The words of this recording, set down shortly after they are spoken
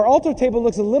Our altar table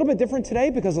looks a little bit different today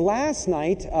because last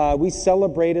night we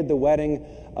celebrated the wedding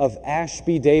of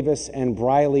Ashby Davis and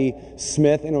Briley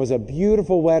Smith, and it was a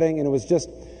beautiful wedding, and it was just,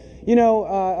 when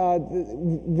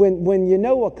you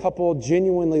know a couple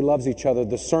genuinely loves each other,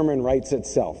 the sermon writes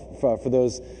itself for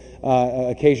those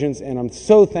occasions, and I'm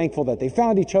so thankful that they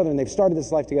found each other and they've started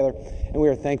this life together, and we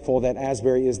are thankful that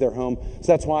Asbury is their home.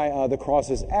 So that's why the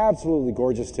cross is absolutely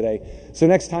gorgeous today. So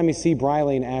next time you see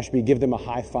Briley and Ashby, give them a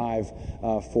high five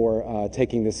for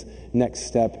taking this next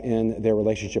step in their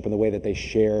relationship and the way that they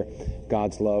share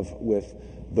God's love with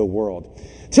the world.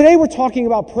 Today we're talking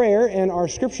about prayer, and our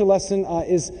scripture lesson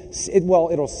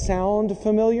it'll sound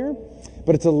familiar,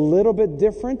 but it's a little bit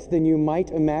different than you might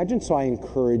imagine, so I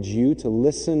encourage you to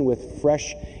listen with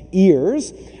fresh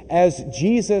ears as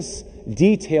Jesus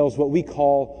details what we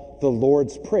call the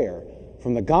Lord's Prayer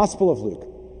from the Gospel of Luke.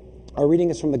 Our reading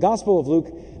is from the Gospel of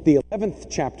Luke, the 11th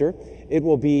chapter. It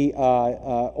will be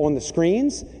on the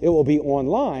screens, it will be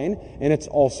online, and it's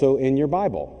also in your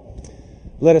Bible.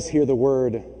 Let us hear the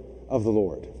word of the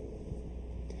Lord.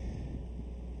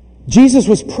 Jesus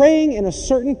was praying in a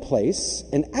certain place,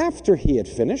 and after he had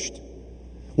finished,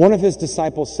 one of his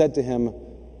disciples said to him,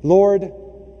 "Lord,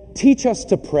 teach us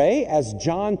to pray as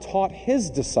John taught his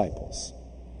disciples."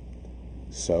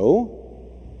 So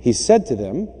he said to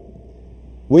them,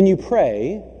 "When you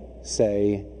pray,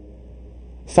 say,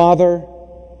 'Father,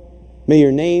 may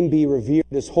your name be revered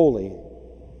as holy.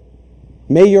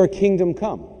 May your kingdom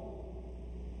come.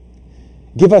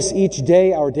 Give us each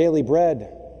day our daily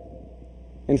bread,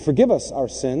 and forgive us our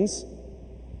sins,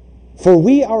 for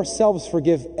we ourselves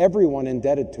forgive everyone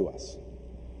indebted to us.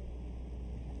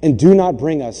 And do not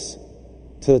bring us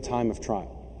to the time of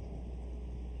trial.'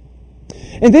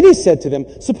 And then he said to them,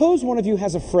 'Suppose one of you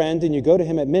has a friend, and you go to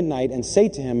him at midnight and say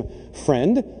to him,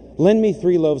 "Friend, lend me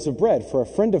 3 loaves of bread, for a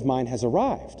friend of mine has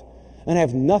arrived, and I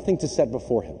have nothing to set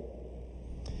before him."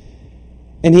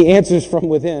 And he answers from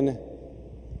within,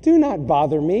 "Do not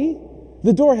bother me.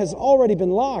 The door has already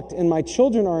been locked, and my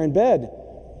children are in bed.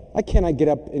 I cannot get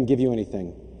up and give you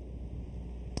anything."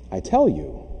 I tell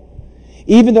you,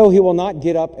 even though he will not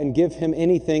get up and give him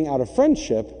anything out of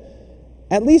friendship,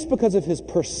 at least because of his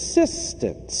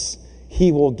persistence,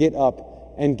 he will get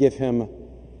up and give him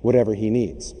whatever he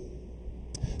needs.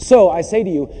 So I say to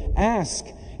you, ask,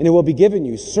 and it will be given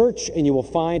you. Search, and you will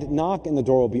find. Knock, and the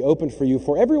door will be opened for you.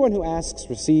 For everyone who asks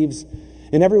receives,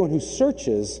 and everyone who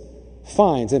searches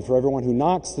finds, and for everyone who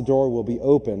knocks, the door will be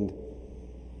opened.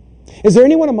 Is there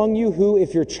anyone among you who,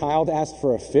 if your child asked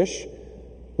for a fish,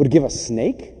 would give a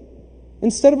snake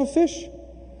instead of a fish?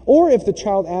 Or if the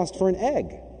child asked for an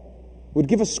egg, would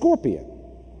give a scorpion?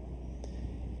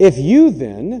 If you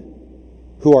then,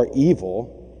 who are evil,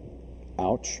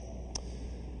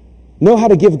 know how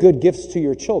to give good gifts to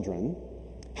your children,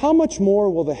 how much more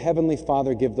will the Heavenly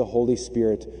Father give the Holy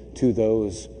Spirit to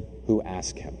those who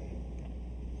ask him?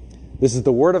 This is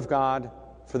the word of God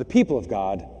for the people of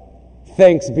God.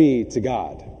 Thanks be to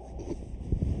God.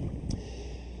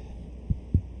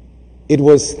 It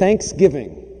was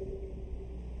Thanksgiving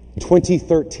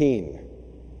 2013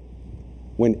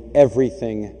 when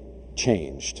everything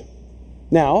changed.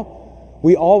 Now,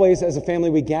 we always, as a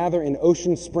family, we gather in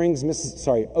Ocean Springs,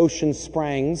 Mississippi,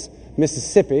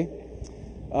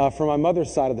 from my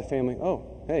mother's side of the family. Oh,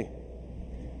 hey.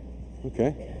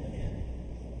 Okay.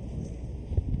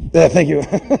 Thank you.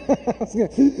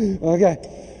 Okay.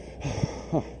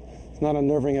 It's not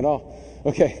unnerving at all.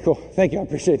 Okay, cool. Thank you. I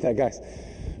appreciate that, guys.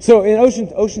 So in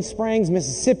Ocean Springs,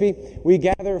 Mississippi, we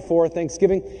gather for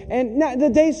Thanksgiving. And now, the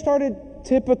day started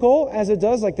typical, as it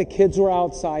does, like the kids were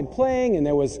outside playing, and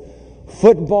there was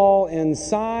football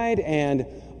inside, and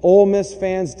Ole Miss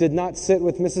fans did not sit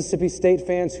with Mississippi State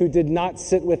fans, who did not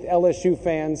sit with LSU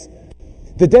fans.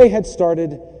 The day had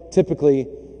started typically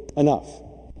enough.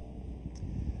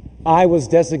 I was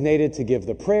designated to give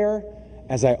the prayer,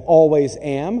 as I always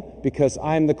am, because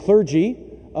I'm the clergy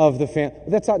of the family.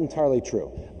 That's not entirely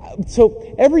true.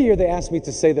 So every year they ask me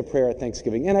to say the prayer at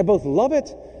Thanksgiving, and I both love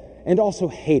it and also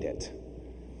hate it.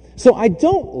 So I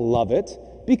don't love it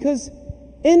because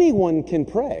anyone can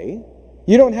pray.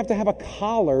 You don't have to have a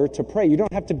collar to pray. You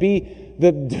don't have to be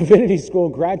the divinity school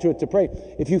graduate to pray.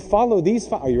 If you follow these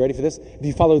are you ready for this? If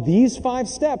you follow these 5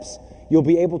 steps, you'll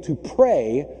be able to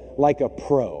pray like a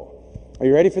pro. Are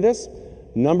you ready for this?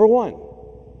 Number 1,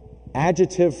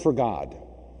 adjective for God.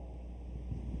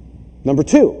 Number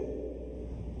 2,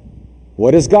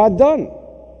 what has God done?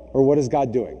 Or what is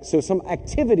God doing? So some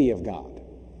activity of God.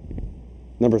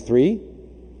 Number 3,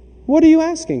 what are you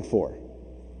asking for?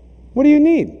 What do you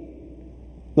need?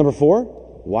 Number 4,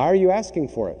 why are you asking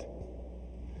for it?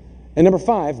 And number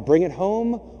 5, bring it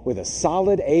home with a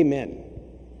solid amen.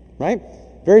 Right?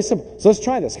 Very simple. So let's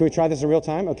try this. Can we try this in real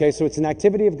time? Okay, so it's an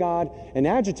activity of God, an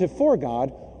adjective for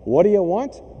God. What do you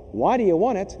want? Why do you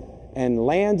want it? And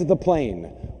land the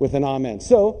plane with an amen.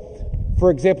 So, for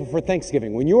example, for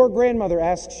Thanksgiving, when your grandmother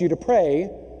asks you to pray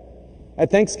at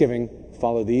Thanksgiving,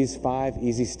 follow these 5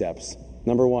 easy steps.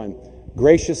 Number 1,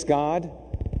 gracious God,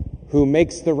 who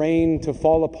makes the rain to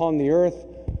fall upon the earth,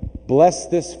 bless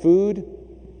this food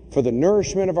for the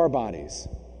nourishment of our bodies.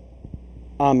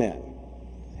 Amen.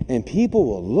 And people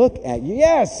will look at you.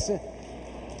 Yes!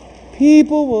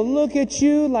 People will look at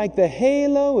you like the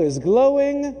halo is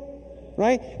glowing,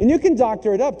 right? And you can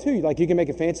doctor it up too. Like you can make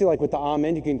it fancy, like with the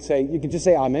amen. You can just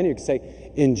say amen. You can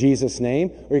say in Jesus'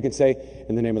 name, or you can say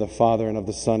in the name of the Father and of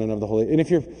the Son and of the Holy. And if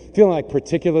you're feeling like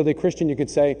particularly Christian, you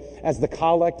could say, as the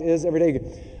collect is every day,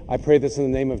 I pray this in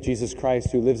the name of Jesus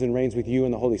Christ, who lives and reigns with you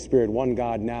in the Holy Spirit, one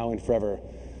God, now and forever.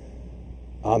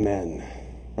 Amen.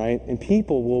 Right? And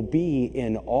people will be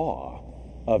in awe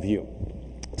of you.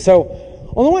 So,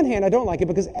 on the one hand, I don't like it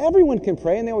because everyone can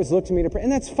pray and they always look to me to pray,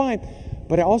 and that's fine.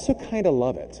 But I also kind of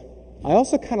love it. I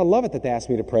also kind of love it that they ask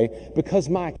me to pray because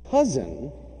my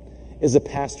cousin is a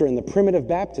pastor in the Primitive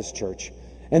Baptist Church,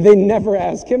 and they never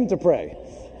ask him to pray.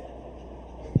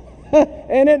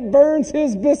 And it burns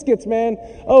his biscuits, man.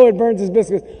 Oh, it burns his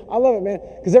biscuits. I love it, man.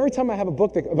 Because every time I have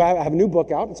I have a new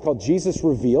book out. It's called Jesus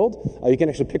Revealed. You can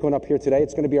actually pick one up here today.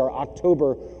 It's going to be our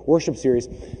October worship series.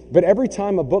 But every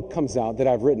time a book comes out that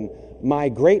I've written, my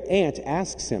great aunt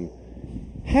asks him,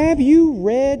 have you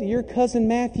read your cousin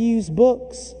Matthew's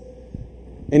books?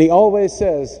 And he always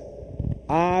says,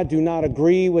 I do not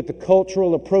agree with the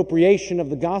cultural appropriation of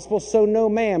the gospel, so no,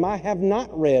 ma'am, I have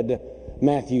not read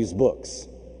Matthew's books.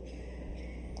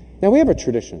 Now, we have a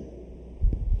tradition.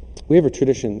 We have a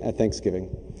tradition at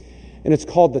Thanksgiving, and it's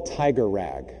called the Tiger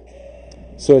Rag.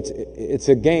 So it's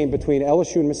a game between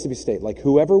LSU and Mississippi State. Like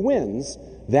whoever wins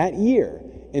that year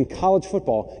in college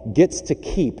football gets to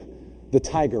keep the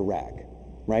Tiger Rag,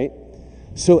 right?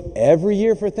 So every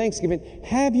year for Thanksgiving,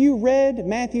 have you read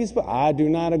Matthew's book? I do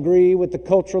not agree with the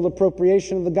cultural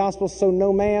appropriation of the gospel, so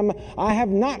no, ma'am, I have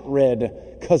not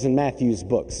read Cousin Matthew's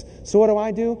books. So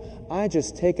what do? I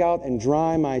just take out and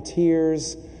dry my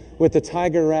tears with the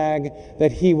tiger rag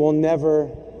that he will never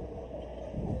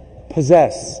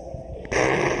possess.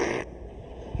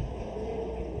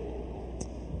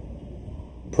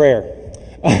 Prayer.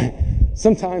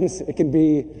 Sometimes it can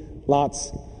be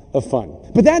lots of fun.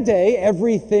 But that day,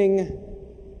 everything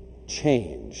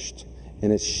changed,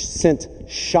 and it sent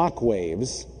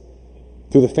shockwaves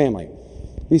through the family.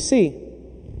 You see,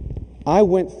 I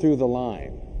went through the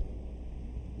line,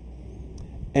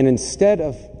 and instead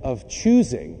of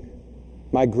choosing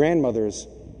my grandmother's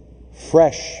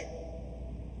fresh,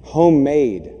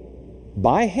 homemade,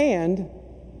 by hand,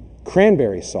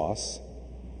 cranberry sauce,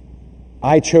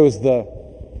 I chose the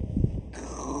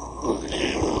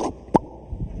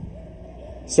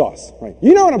sauce, right?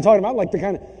 You know what I'm talking about, like the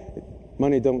kind of,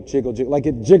 money don't jiggle, like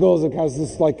it jiggles, it has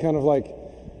this like kind of like,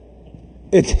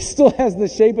 it still has the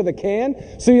shape of the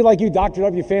can, so you doctor it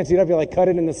up, you fancy it up, you like cut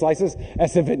it into slices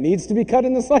as if it needs to be cut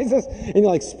into slices, and you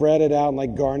like spread it out and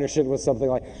like garnish it with something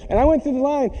like, and I went through the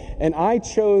line, and I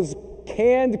chose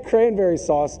canned cranberry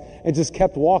sauce and just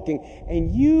kept walking,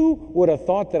 and you would have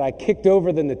thought that I kicked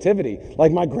over the nativity,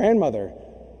 like my grandmother,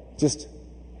 just.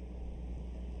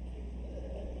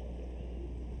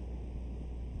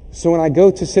 So when I go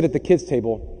to sit at the kids'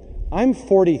 table, I'm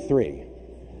 43.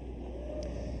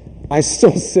 I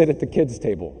still sit at the kids'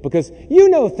 table because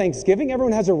Thanksgiving,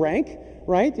 everyone has a rank,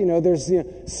 right? There's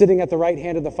sitting at the right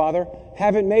hand of the Father.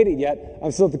 Haven't made it yet.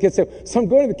 I'm still at the kids' table. So I'm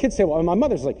going to the kids' table, and my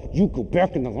mother's like, you go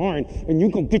back in the line, and you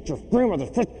go get your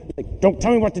grandmother's first. Like, don't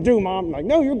tell me what to do, Mom. I'm like,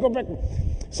 no, you go back.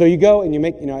 So you go, and you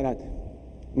make,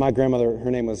 my grandmother,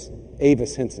 her name was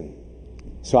Avis Henson.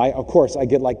 So I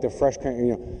get like the fresh,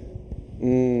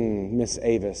 Miss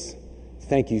Avis,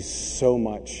 thank you so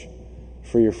much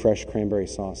for your fresh cranberry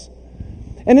sauce.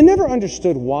 And I never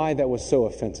understood why that was so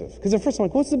offensive. Because at first I'm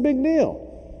like, what's the big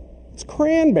deal? It's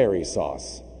cranberry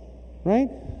sauce, right?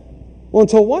 Well,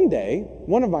 until one day,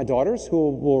 one of my daughters, who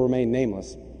will remain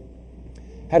nameless,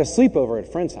 had a sleepover at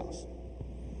a friend's house.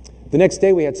 The next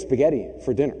day we had spaghetti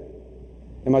for dinner.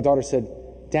 And my daughter said,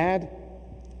 Dad,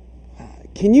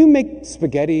 can you make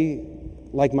spaghetti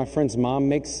like my friend's mom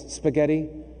makes spaghetti?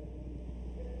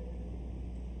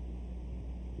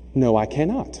 No, I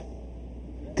cannot.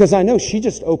 Because I know she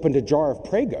just opened a jar of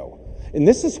Prego. And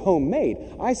this is homemade.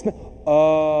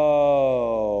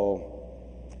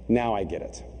 Now I get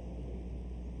it.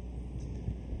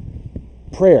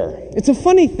 Prayer. It's a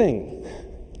funny thing.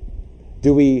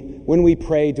 When when we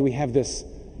pray, do we have this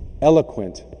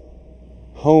eloquent,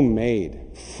 homemade,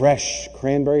 fresh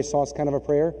cranberry sauce kind of a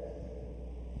prayer?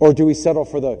 Or do we settle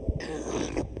for the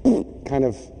kind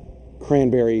of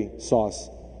cranberry sauce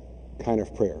kind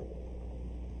of prayer?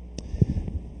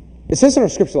 It says in our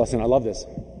scripture lesson, I love this.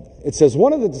 It says,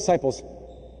 one of the disciples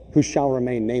who shall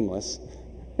remain nameless.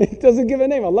 It doesn't give a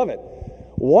name. I love it.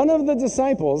 One of the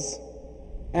disciples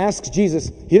asks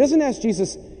Jesus, he doesn't ask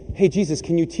Jesus, hey, Jesus,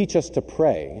 can you teach us to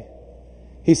pray?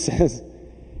 He says,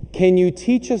 can you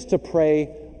teach us to pray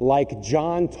like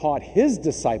John taught his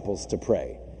disciples to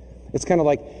pray? It's kind of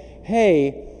like,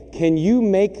 hey, can you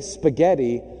make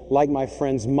spaghetti like my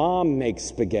friend's mom makes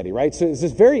spaghetti, right? So it's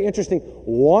this very interesting,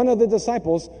 one of the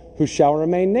disciples who shall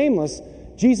remain nameless,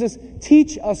 Jesus,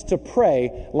 teach us to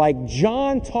pray like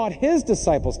John taught his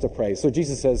disciples to pray. So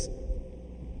Jesus says,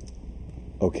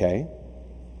 okay.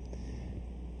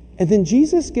 And then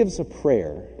Jesus gives a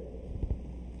prayer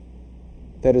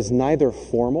that is neither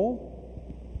formal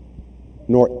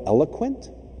nor eloquent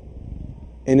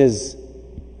and is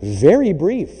very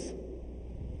brief,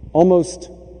 almost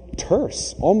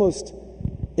terse, almost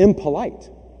impolite.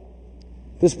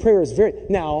 This prayer is very...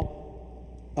 Now,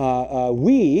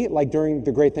 we, like during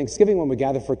the Great Thanksgiving when we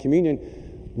gather for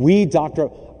communion, we doctor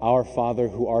our Father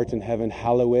who art in heaven,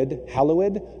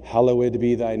 hallowed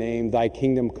be thy name, thy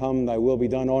kingdom come, thy will be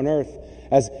done on earth,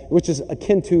 which is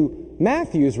akin to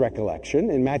Matthew's recollection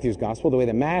in Matthew's gospel, the way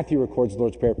that Matthew records the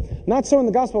Lord's Prayer. Not so in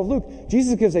the Gospel of Luke.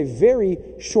 Jesus gives a very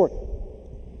short,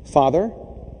 Father,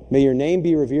 may your name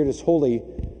be revered as holy,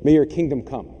 may your kingdom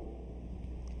come.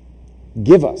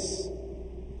 Give us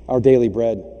our daily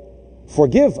bread.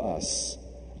 Forgive us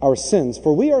our sins,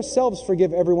 for we ourselves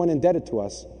forgive everyone indebted to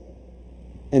us,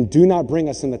 and do not bring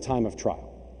us in the time of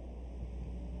trial.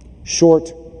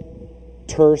 Short,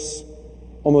 terse,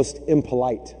 almost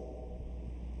impolite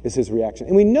is his reaction.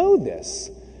 And we know this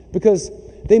because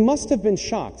they must have been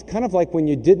shocked, kind of like when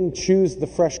you didn't choose the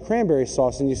fresh cranberry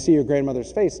sauce and you see your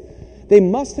grandmother's face. They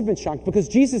must have been shocked because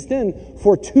Jesus then,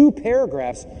 for 2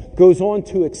 paragraphs, goes on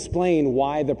to explain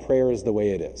why the prayer is the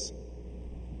way it is.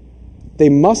 They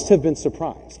must have been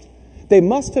surprised. They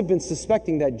must have been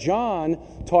suspecting that John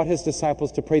taught his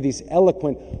disciples to pray these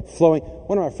eloquent, flowing...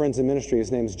 One of my friends in ministry,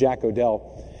 his name is Jack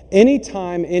Odell.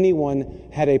 Anytime anyone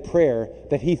had a prayer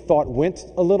that he thought went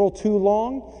a little too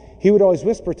long, he would always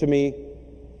whisper to me,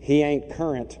 he ain't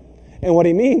current. And what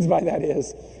he means by that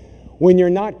is, when you're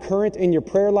not current in your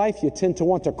prayer life, you tend to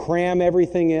want to cram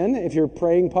everything in if you're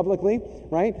praying publicly,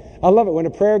 right? I love it. When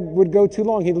a prayer would go too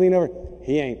long, he'd lean over,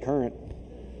 he ain't current,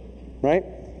 right?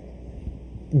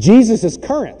 Jesus is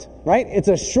current, right? It's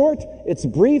a short, it's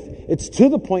brief, it's to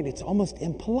the point, it's almost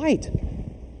impolite.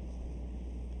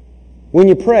 When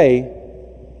you pray,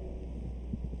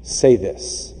 say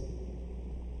this.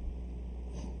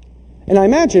 And I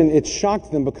imagine it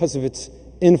shocked them because of its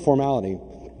informality.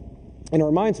 And it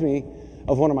reminds me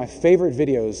of one of my favorite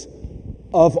videos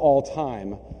of all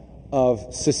time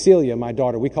of Cecilia, my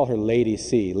daughter. We call her Lady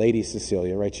C, Lady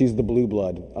Cecilia, right? She's the blue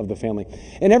blood of the family.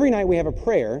 And every night we have a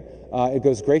prayer. It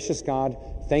goes, gracious God,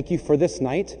 thank you for this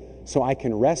night so I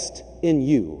can rest in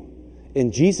you.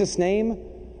 In Jesus' name,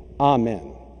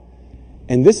 amen.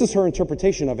 And this is her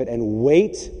interpretation of it, and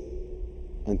wait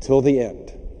until the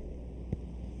end.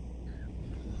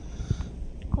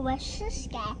 Gracious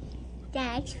God,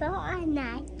 thanks for our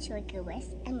night so we can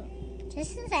rest in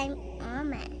Jesus' name,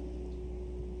 amen.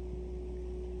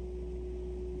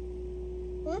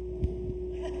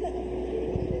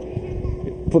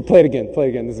 Play it again.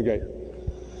 This is great.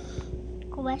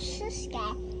 Gracious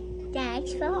God,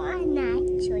 thanks for our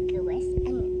night so we can rest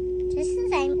in Jesus'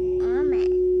 name,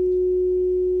 amen.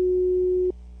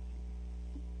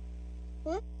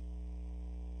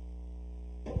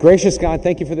 Gracious God,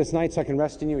 thank you for this night so I can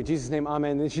rest in you. In Jesus' name,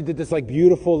 amen. And then she did this like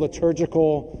beautiful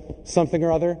liturgical something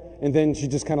or other. And then she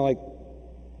just kind of like,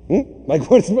 like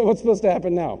what's supposed to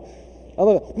happen now? I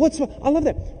love that. I love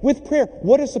that. With prayer,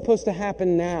 what is supposed to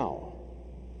happen now?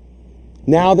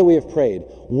 Now that we have prayed,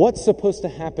 what's supposed to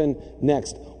happen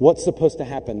next? What's supposed to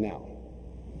happen now?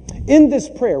 In this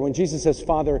prayer, when Jesus says,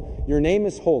 Father, your name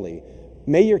is holy,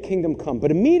 may your kingdom come. But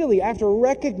immediately after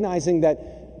recognizing that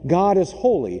God is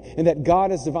holy and that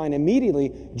God is divine,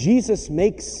 immediately Jesus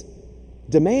makes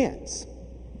demands.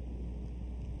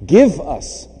 Give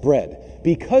us bread.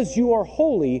 Because you are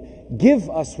holy,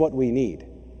 give us what we need.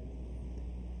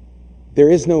 There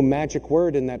is no magic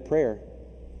word in that prayer.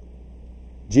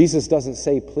 Jesus doesn't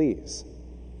say, please.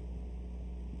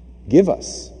 Give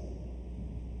us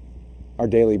our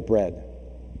daily bread.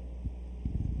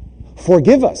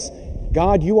 Forgive us.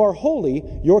 God, you are holy.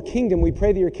 Your kingdom, we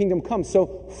pray that your kingdom come.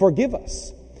 So forgive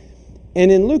us.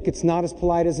 And in Luke, it's not as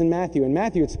polite as in Matthew. In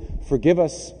Matthew, it's forgive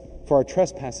us for our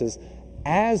trespasses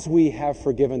as we have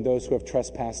forgiven those who have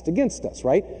trespassed against us,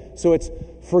 right? So it's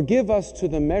forgive us to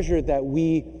the measure that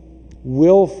we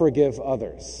will forgive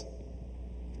others.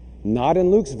 Not in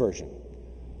Luke's version.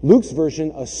 Luke's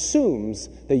version assumes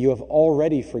that you have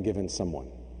already forgiven someone.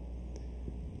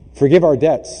 Forgive our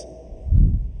debts,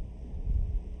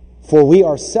 for we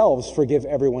ourselves forgive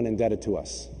everyone indebted to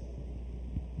us.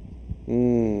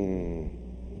 Do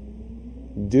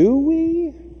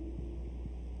we?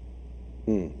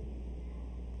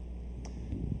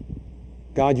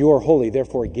 God, you are holy,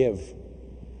 therefore give.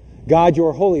 God, you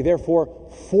are holy,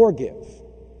 therefore forgive.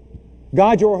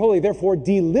 God, you are holy, therefore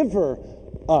deliver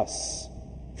us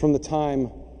from the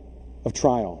time of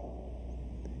trial.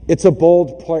 It's a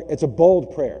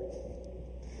bold prayer.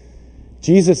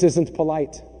 Jesus isn't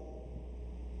polite.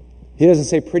 He doesn't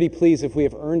say pretty please if we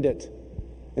have earned it,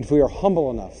 and if we are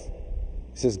humble enough.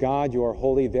 He says, God, you are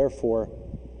holy, therefore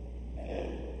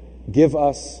give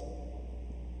us,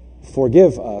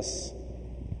 forgive us,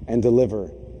 and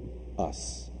deliver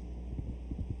us.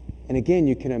 And again,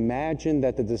 you can imagine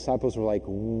that the disciples were like,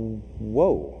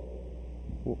 whoa.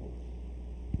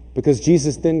 Because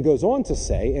Jesus then goes on to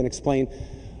say and explain,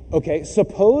 okay,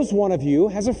 suppose one of you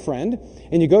has a friend,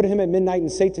 and you go to him at midnight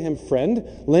and say to him, friend,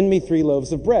 lend me 3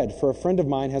 loaves of bread, for a friend of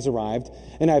mine has arrived,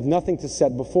 and I have nothing to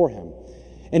set before him.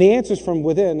 And he answers from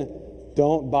within,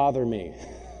 don't bother me.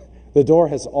 The door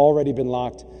has already been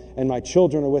locked, and my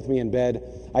children are with me in bed.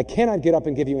 I cannot get up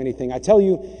and give you anything. I tell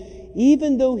you,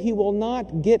 even though he will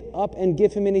not get up and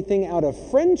give him anything out of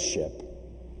friendship,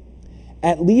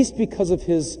 at least because of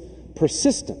his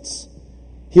persistence,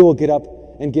 he will get up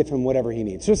and give him whatever he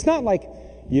needs. So it's not like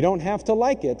you don't have to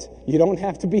like it. You don't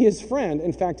have to be his friend.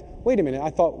 In fact, wait a minute, I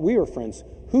thought we were friends.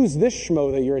 Who's this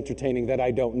schmo that you're entertaining that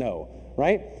I don't know,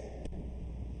 right?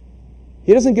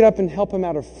 He doesn't get up and help him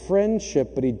out of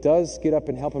friendship, but he does get up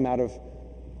and help him out of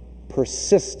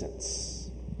persistence.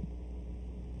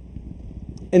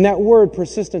 And that word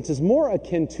persistence is more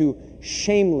akin to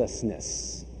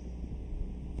shamelessness.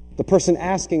 The person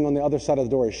asking on the other side of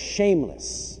the door is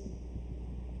shameless.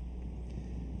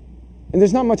 And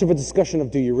there's not much of a discussion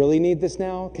of, do you really need this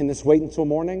now? Can this wait until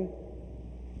morning?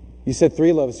 You said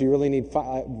 3 loaves. Do you really need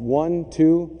 1,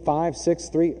 2, 5, 6,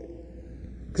 3? Because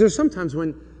there's sometimes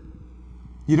when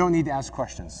you don't need to ask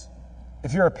questions.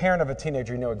 If you're a parent of a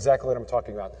teenager, you know exactly what I'm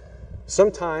talking about.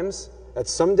 Sometimes, at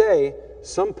some day,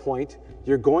 some point,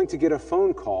 you're going to get a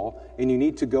phone call and you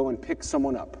need to go and pick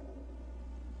someone up.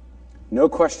 No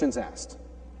questions asked.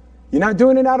 You're not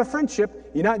doing it out of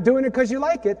friendship. You're not doing it because you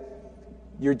like it.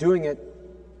 You're doing it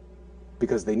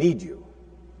because they need you.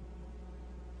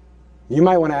 You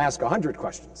might want to ask 100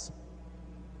 questions.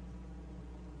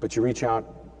 But you reach out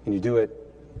and you do it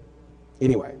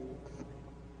anyway.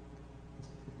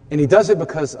 And he does it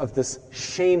because of this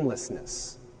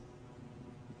shamelessness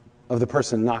of the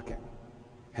person knocking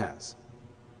has.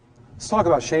 Let's talk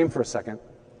about shame for a second.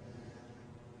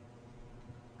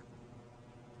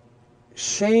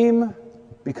 Shame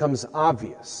becomes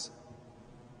obvious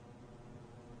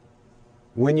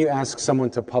when you ask someone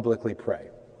to publicly pray.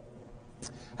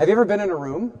 Have you ever been in a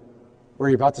room where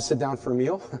you're about to sit down for a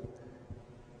meal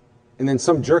and then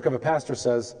some jerk of a pastor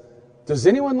says, would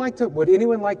anyone like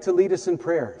to lead us in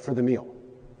prayer for the meal?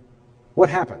 What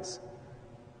happens?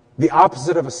 The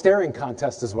opposite of a staring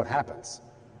contest is what happens,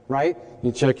 right?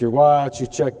 You check your watch, you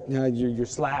check your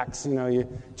slacks, you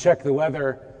check the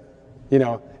weather,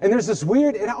 and there's this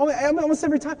weird, almost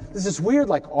every time, there's this weird,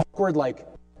 awkward,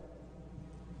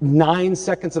 9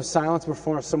 seconds of silence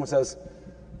before someone says,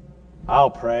 I'll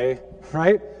pray,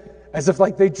 right? As if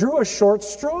they drew a short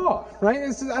straw, right?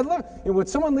 I love it. Would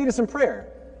someone lead us in prayer?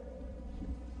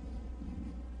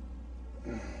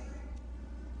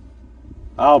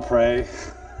 I'll pray.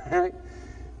 Right?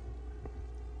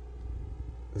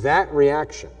 That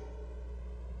reaction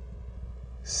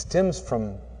stems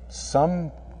from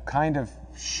some kind of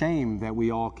shame that we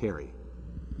all carry.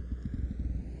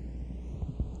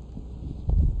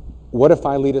 What if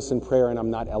I lead us in prayer and I'm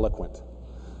not eloquent?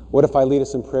 What if I lead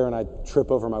us in prayer and I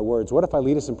trip over my words? What if I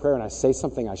lead us in prayer and I say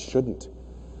something I shouldn't?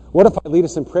 What if I lead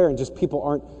us in prayer and just people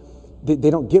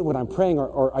they don't get what I'm praying,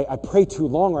 or I pray too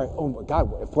long, or oh my God,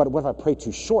 what if I pray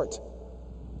too short?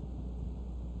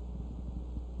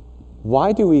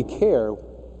 Why do we care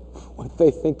what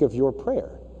they think of your prayer?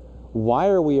 Why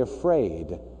are we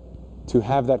afraid to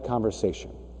have that conversation?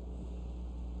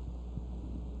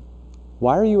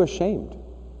 Why are you ashamed?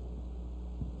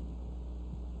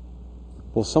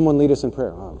 Will someone lead us in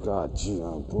prayer? Oh God, gee,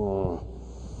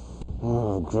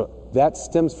 that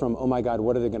stems from, oh my God,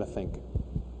 what are they going to think?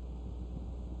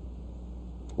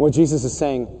 What Jesus is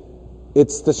saying,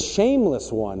 it's the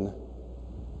shameless one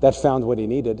that found what he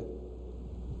needed.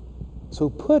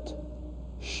 So put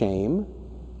shame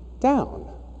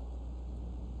down.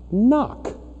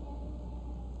 Knock.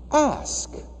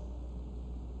 Ask.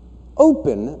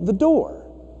 Open the door.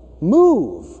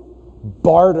 Move.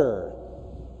 Barter.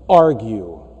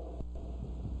 Argue.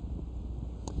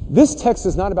 This text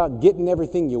is not about getting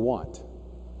everything you want.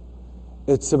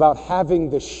 It's about having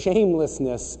the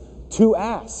shamelessness to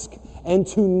ask and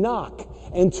to knock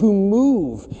and to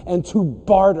move and to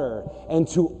barter and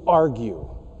to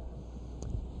argue.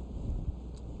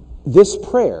 This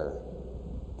prayer,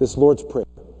 this Lord's Prayer,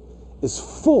 is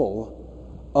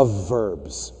full of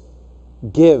verbs.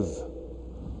 Give,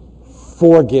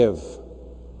 forgive,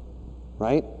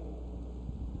 right?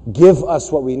 Give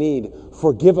us what we need.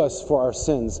 Forgive us for our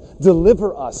sins.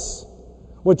 Deliver us.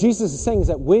 What Jesus is saying is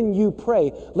that when you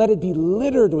pray, let it be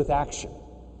littered with action.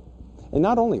 And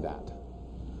not only that,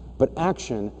 but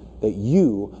action that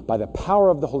you, by the power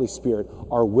of the Holy Spirit,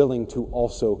 are willing to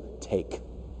also take.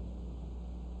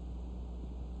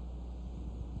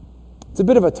 It's a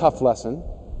bit of a tough lesson,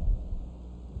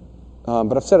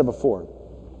 but I've said it before.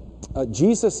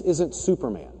 Jesus isn't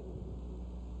Superman.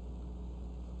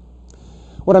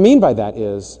 What I mean by that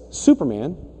is,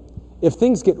 Superman, if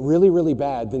things get really, really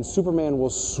bad, then Superman will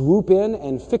swoop in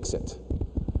and fix it.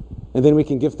 And then we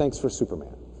can give thanks for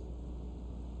Superman.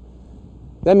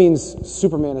 That means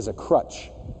Superman is a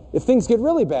crutch. If things get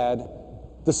really bad,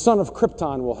 the son of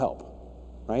Krypton will help,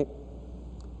 right?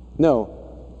 No.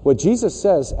 What Jesus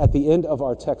says at the end of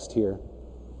our text here,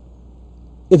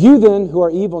 if you then, who are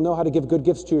evil, know how to give good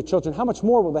gifts to your children, how much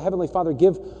more will the Heavenly Father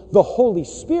give the Holy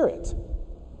Spirit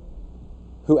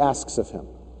who asks of him?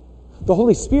 The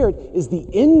Holy Spirit is the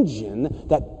engine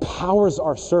that powers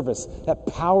our service, that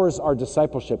powers our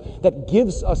discipleship, that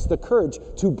gives us the courage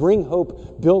to bring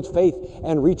hope, build faith,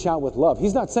 and reach out with love.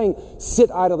 He's not saying sit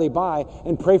idly by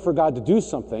and pray for God to do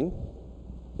something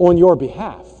on your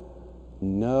behalf.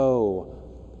 No.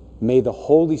 May the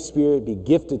Holy Spirit be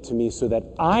gifted to me so that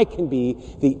I can be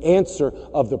the answer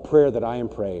of the prayer that I am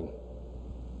praying.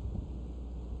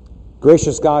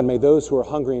 Gracious God, may those who are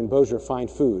hungry in Bossier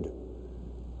find food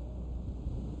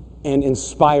and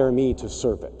inspire me to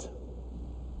serve it.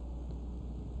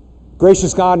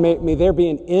 Gracious God, may there be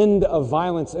an end of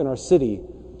violence in our city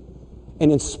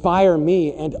and inspire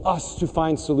me and us to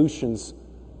find solutions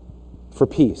for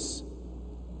peace.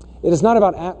 It is not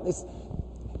about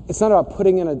it's not about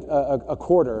putting in a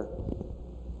quarter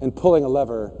and pulling a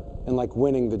lever and like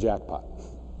winning the jackpot.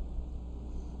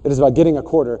 It is about getting a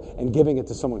quarter and giving it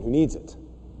to someone who needs it.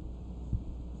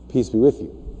 Peace be with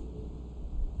you.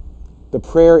 The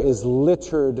prayer is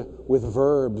littered with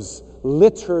verbs,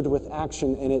 littered with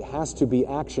action, and it has to be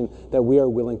action that we are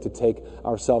willing to take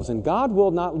ourselves. And God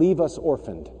will not leave us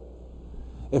orphaned.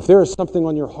 If there is something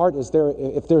on your heart,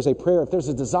 if there's a prayer, if there's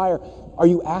a desire, are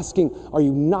you asking? Are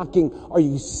you knocking? Are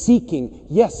you seeking?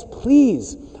 Yes,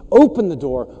 please. Open the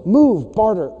door, move,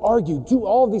 barter, argue, do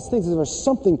all of these things. There's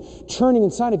something churning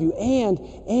inside of you.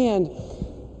 And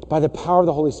by the power of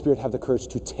the Holy Spirit, have the courage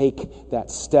to take that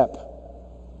step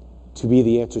to be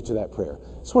the answer to that prayer.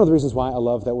 It's one of the reasons why I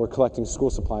love that we're collecting school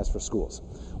supplies for schools.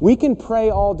 We can pray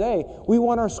all day. We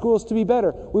want our schools to be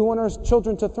better. We want our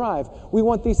children to thrive. We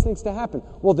want these things to happen.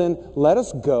 Well, then let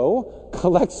us go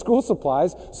collect school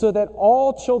supplies so that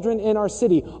all children in our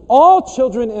city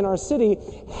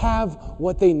have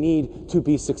what they need to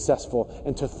be successful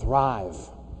and to thrive.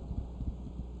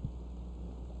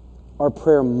 Our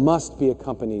prayer must be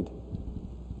accompanied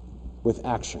with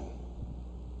action.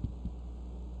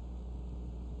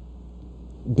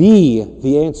 Be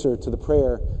the answer to the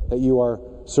prayer that you are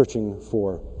searching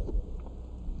for.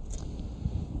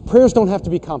 Prayers don't have to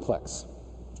be complex.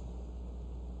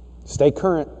 Stay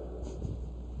current.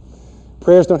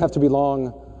 Prayers don't have to be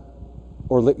long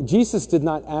or Jesus did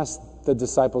not ask the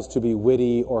disciples to be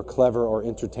witty or clever or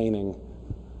entertaining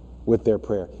with their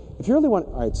prayer. If you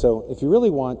really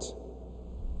want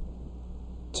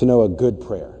to know a good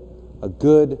prayer, a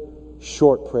good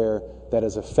short prayer that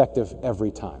is effective every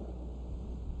time,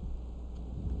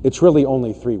 it's really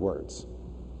only 3 words.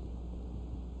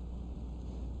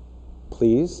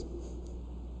 Please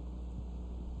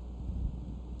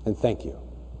and thank you.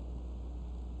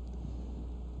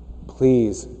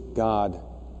 Please, God,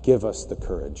 give us the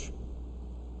courage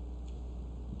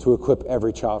to equip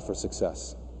every child for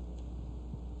success.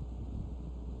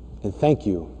 And thank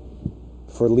you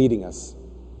for leading us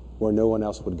where no one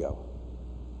else would go.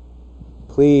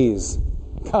 Please,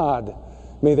 God,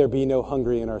 may there be no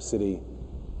hungry in our city.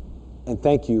 And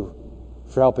thank you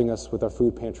for helping us with our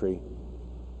food pantry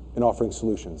and offering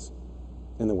solutions.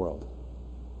 in the world.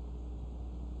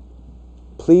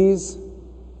 Please,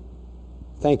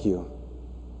 thank you,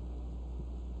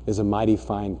 is a mighty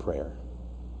fine prayer.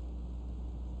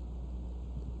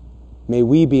 May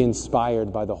we be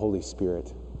inspired by the Holy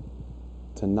Spirit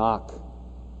to knock,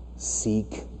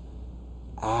 seek,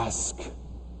 ask,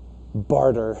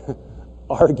 barter,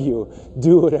 argue,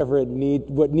 do whatever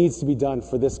what needs to be done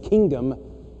for this kingdom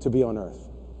to be on earth.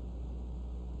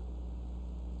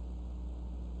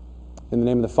 In the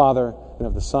name of the Father, and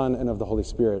of the Son, and of the Holy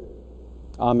Spirit.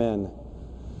 Amen.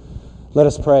 Let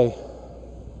us pray.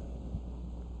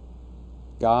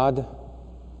 God,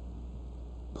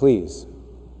 please.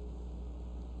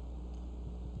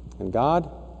 And God,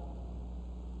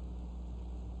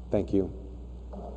 thank you.